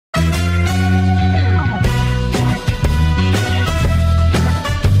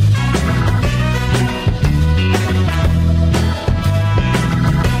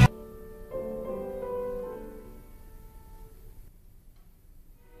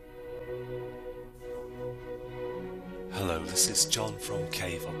Hello, this is John from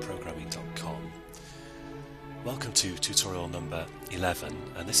caveonprogramming.com. Welcome to tutorial number 11,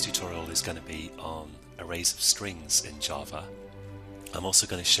 and this tutorial is going to be on arrays of strings in Java. I'm also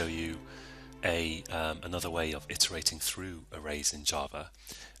going to show you another way of iterating through arrays in Java,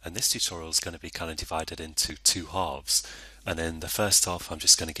 and this tutorial is going to be kind of divided into two halves. And in the first half I'm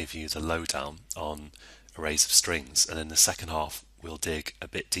just going to give you the lowdown on arrays of strings, and in the second half we'll dig a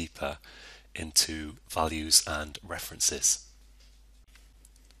bit deeper into values and references.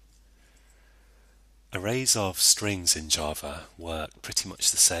 Arrays of strings in Java work pretty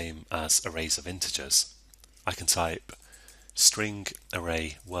much the same as arrays of integers. I can type string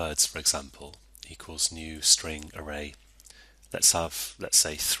array words, for example, equals new string array. Let's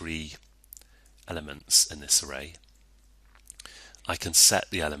say 3 elements in this array. I can set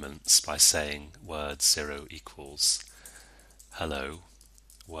the elements by saying words 0 equals hello,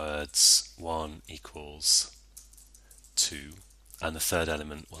 words 1 equals 2, and the third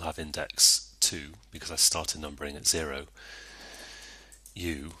element will have index 2 because I started numbering at 0,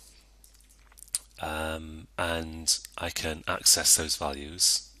 u, and I can access those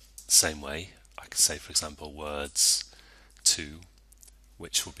values the same way. I can say, for example, words 2,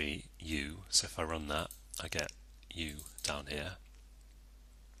 which will be u, so if I run that I get u down here.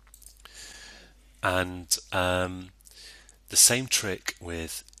 And the same trick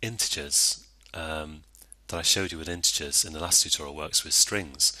with integers that I showed you with integers in the last tutorial works with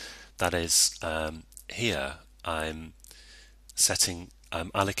strings. That is, here I'm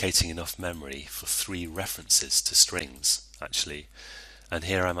allocating enough memory for 3 references to strings, actually. And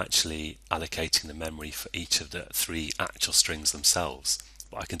here I'm actually allocating the memory for each of the 3 actual strings themselves.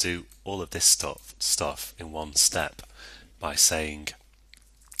 But I can do all of this stuff in one step by saying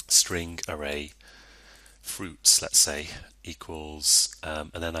string array fruits, let's say, equals,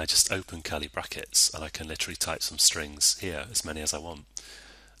 and then I just open curly brackets and I can literally type some strings here, as many as I want.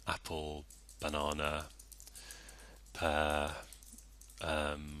 Apple, banana, pear,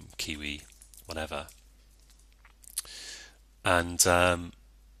 kiwi, whatever. And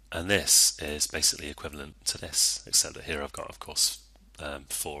this is basically equivalent to this, except that here I've got, of course,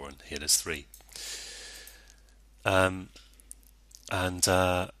 4 and here there's 3. I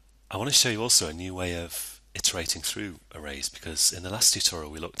want to show you also a new way of iterating through arrays, because in the last tutorial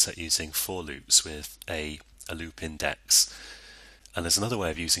we looked at using for loops with a loop index, and there's another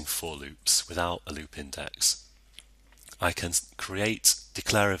way of using for loops without a loop index. I can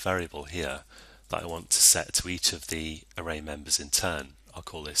declare a variable here that I want to set to each of the array members in turn. I'll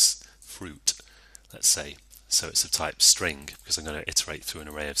call this fruit, let's say. So it's of type string because I'm going to iterate through an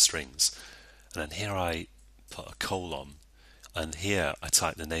array of strings. And then here I put a colon, and here I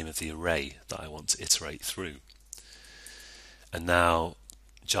type the name of the array that I want to iterate through. And now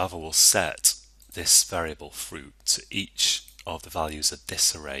Java will set this variable fruit to each of the values of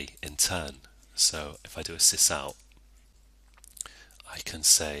this array in turn. So if I do a sysout, I can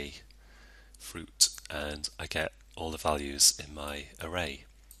say fruit and I get all the values in my array.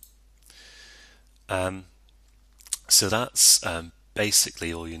 So that's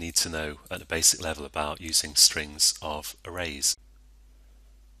basically all you need to know at a basic level about using strings of arrays.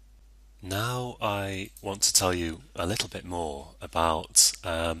 Now I want to tell you a little bit more about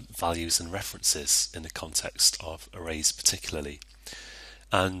values and references in the context of arrays particularly.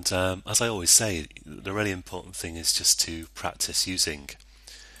 And as I always say, the really important thing is just to practice using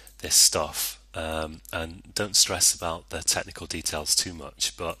this stuff, and don't stress about the technical details too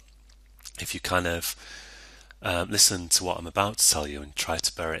much, but if you kind of listen to what I'm about to tell you and try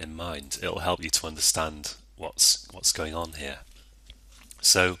to bear it in mind, it will help you to understand what's going on here.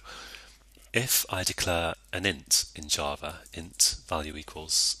 So if I declare an int in Java, int value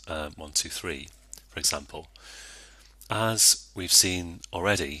equals 123, for example, as we've seen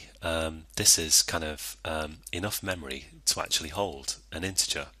already, this is kind of enough memory to actually hold an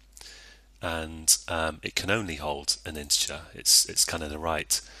integer, and it can only hold an integer. It's kind of the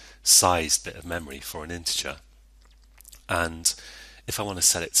right sized bit of memory for an integer. And if I want to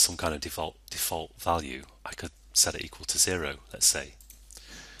set it some kind of default value, I could set it equal to 0, let's say.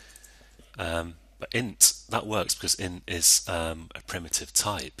 But int, that works because int is a primitive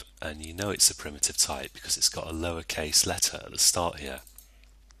type, and you know it's a primitive type because it's got a lowercase letter at the start here.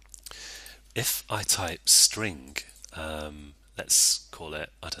 If I type string, let's call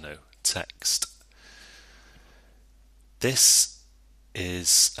it, I don't know, text. This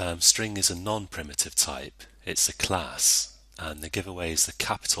is, string is a non-primitive type. It's a class, and the giveaway is the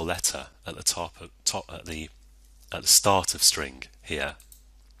capital letter at the at the start of string here.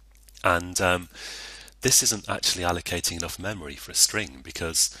 And this isn't actually allocating enough memory for a string,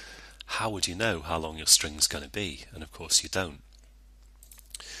 because how would you know how long your string's going to be? And of course you don't.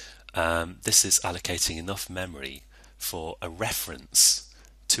 This is allocating enough memory for a reference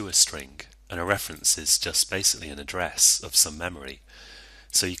to a string, and a reference is just basically an address of some memory.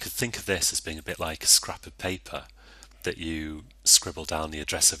 So you could think of this as being a bit like a scrap of paper that you scribble down the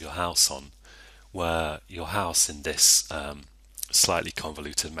address of your house on, where your house in this slightly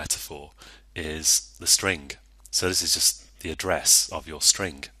convoluted metaphor is the string. So this is just the address of your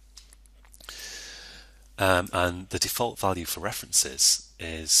string. And the default value for references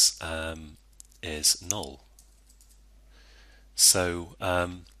is null. So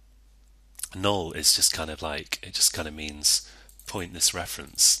null is just kind of like, it just kind of means point this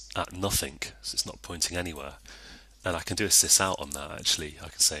reference at nothing, so it's not pointing anywhere. And I can do a sysout on that actually. I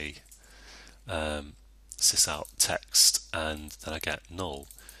can say sysout text, and then I get null.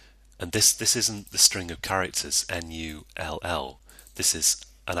 And this isn't the string of characters null. This is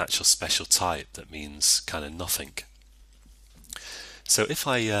an actual special type that means kind of nothing. So if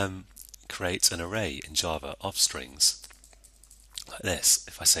I create an array in Java of strings like this,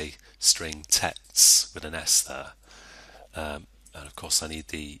 if I say string texts with an S there, and of course I need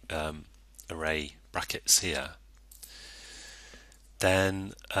the array brackets here,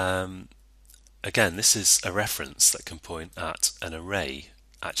 then again this is a reference that can point at an array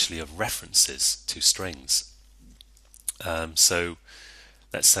actually of references to strings. So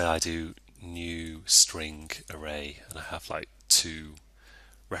let's say I do new string array and I have like 2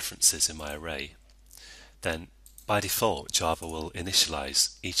 references in my array, then by default Java will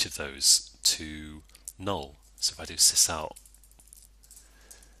initialize each of those to null. So if I do sysout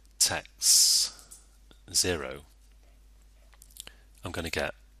text 0, I'm going to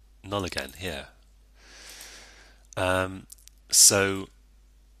get null again here. So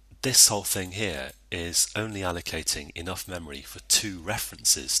this whole thing here is only allocating enough memory for 2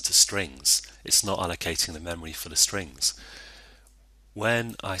 references to strings. It's not allocating the memory for the strings.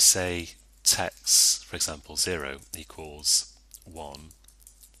 When I say text, for example, 0 equals 1,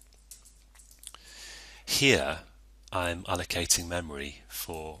 here I'm allocating memory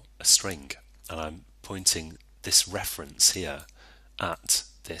for a string, and I'm pointing this reference here at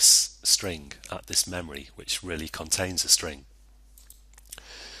this string, at this memory, which really contains a string.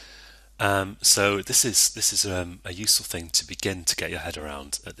 So this is a useful thing to begin to get your head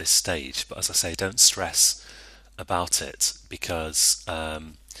around at this stage, but as I say, don't stress about it, because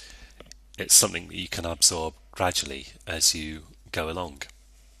it's something that you can absorb gradually as you go along.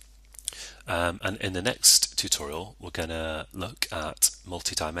 And in the next tutorial we're going to look at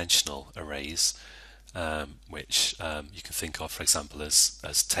multi-dimensional arrays, which you can think of, for example,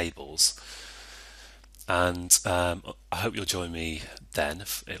 as tables. And I hope you'll join me then.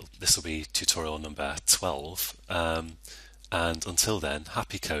 This will be tutorial number 12. And until then,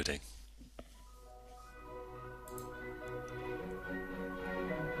 happy coding.